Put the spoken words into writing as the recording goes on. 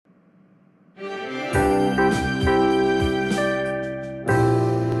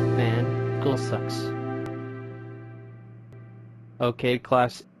Okay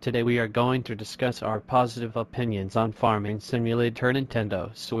class, today we are going to discuss our positive opinions on Farming Simulator Nintendo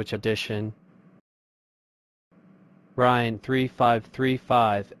Switch Edition.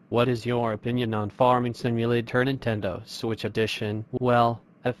 Ryan3535, what is your opinion on Farming Simulator Nintendo Switch Edition? Well,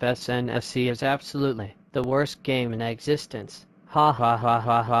 FSNSC is absolutely the worst game in existence. Ha ha ha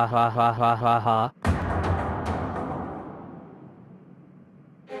ha ha ha ha ha ha ha.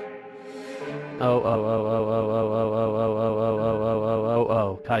 Oh,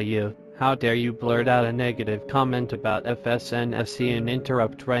 Caillou, how dare you blurt out a negative comment about FSNSC and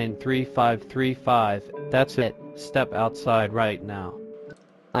interrupt Ryan3535. That's it, step outside right now.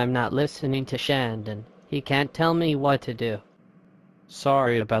 I'm not listening to Shandon. He can't tell me what to do.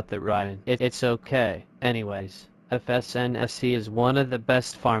 Sorry about that, Ryan. It's okay. Anyways, FSNSC is one of the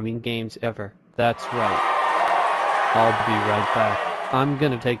best farming games ever. That's right. I'll be right back. I'm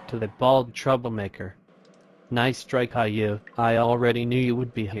gonna take to the bald troublemaker. Nice strike, Caillou. I already knew you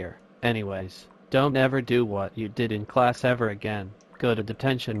would be here. Anyways, don't ever do what you did in class ever again. Go to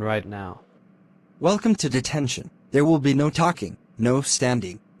detention right now. Welcome to detention. There will be no talking, no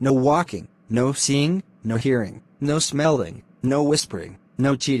standing, no walking, no seeing, no hearing, no smelling, no whispering,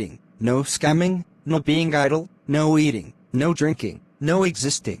 no cheating, no scamming, no being idle, no eating, no drinking, no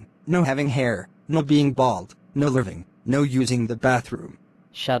existing, no having hair, no being bald, no living, no using the bathroom.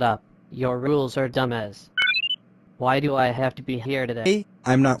 Shut up. Your rules are dumb as. Why do I have to be here today? Hey,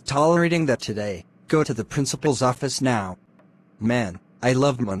 I'm not tolerating that today. Go to the principal's office now. Man, I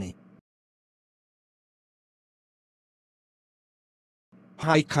love money.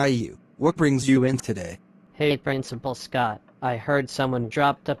 Hi Caillou, what brings you in today? Hey Principal Scott, I heard someone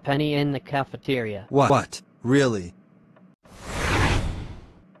dropped a penny in the cafeteria. What? Really?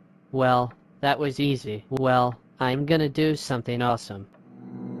 Well, that was easy. Well, I'm gonna do something awesome.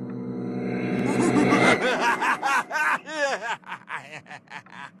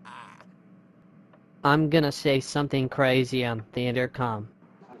 I'm gonna say something crazy on the intercom.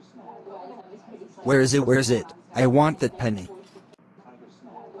 Where is it? I want that penny.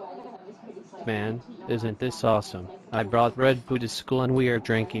 Man, isn't this awesome? I brought Red Bull to school and we are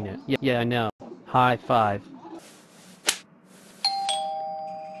drinking it. Yeah, I know. High five.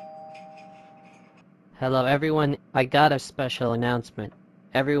 Hello everyone, I got a special announcement.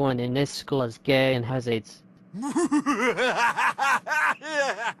 Everyone in this school is gay and has AIDS.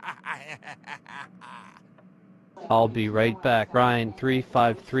 I'll be right back.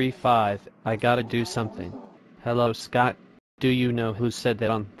 Ryan3535, I gotta do something. Hello Scott, do you know who said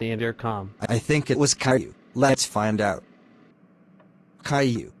that on the intercom? I think it was Caillou. Let's find out.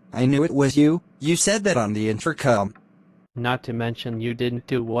 Caillou, I knew it was you. You said that on the intercom. Not to mention you didn't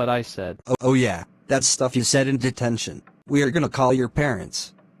do what I said. Oh yeah, that's stuff you said in detention. We are gonna call your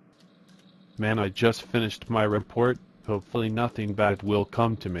parents. Man, I just finished my report. Hopefully nothing bad will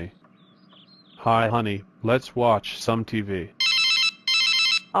come to me. Hi honey, let's watch some TV.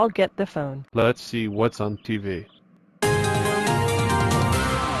 I'll get the phone. Let's see what's on TV.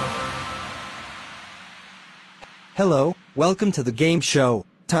 Hello, welcome to the game show.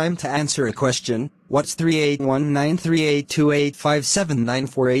 Time to answer a question. What's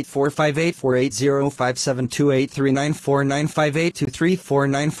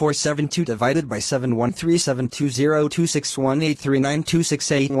 38193828579484805728394958234947 divided by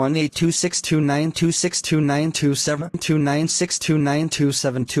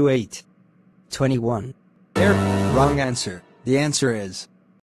 7137202618392692629272962927228. 21. Error. Wrong answer. The answer is...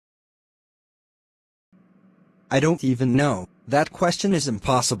 I don't even know. That question is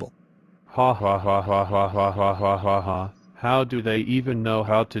impossible. Ha ha ha ha ha ha ha ha ha ha. How do they even know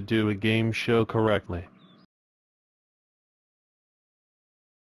how to do a game show correctly?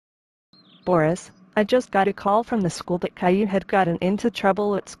 Boris, I just got a call from the school that Caillou had gotten into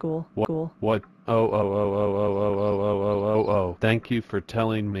trouble at school. What? Oh. Thank you for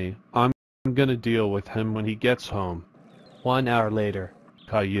telling me. I'm gonna deal with him when he gets home. 1 hour later.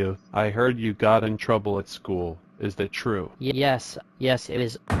 Caillou, I heard you got in trouble at school. Is that true? Yes, it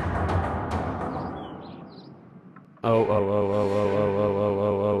is. Oh.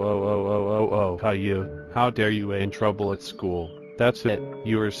 Caillou, how dare you in trouble at school? That's it.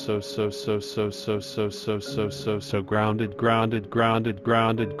 You are so grounded for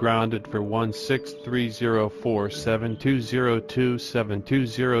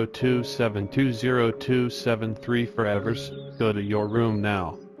 1630472027202720273 forevers. Go to your room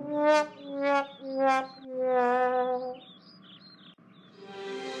now.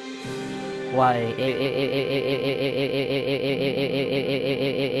 Why?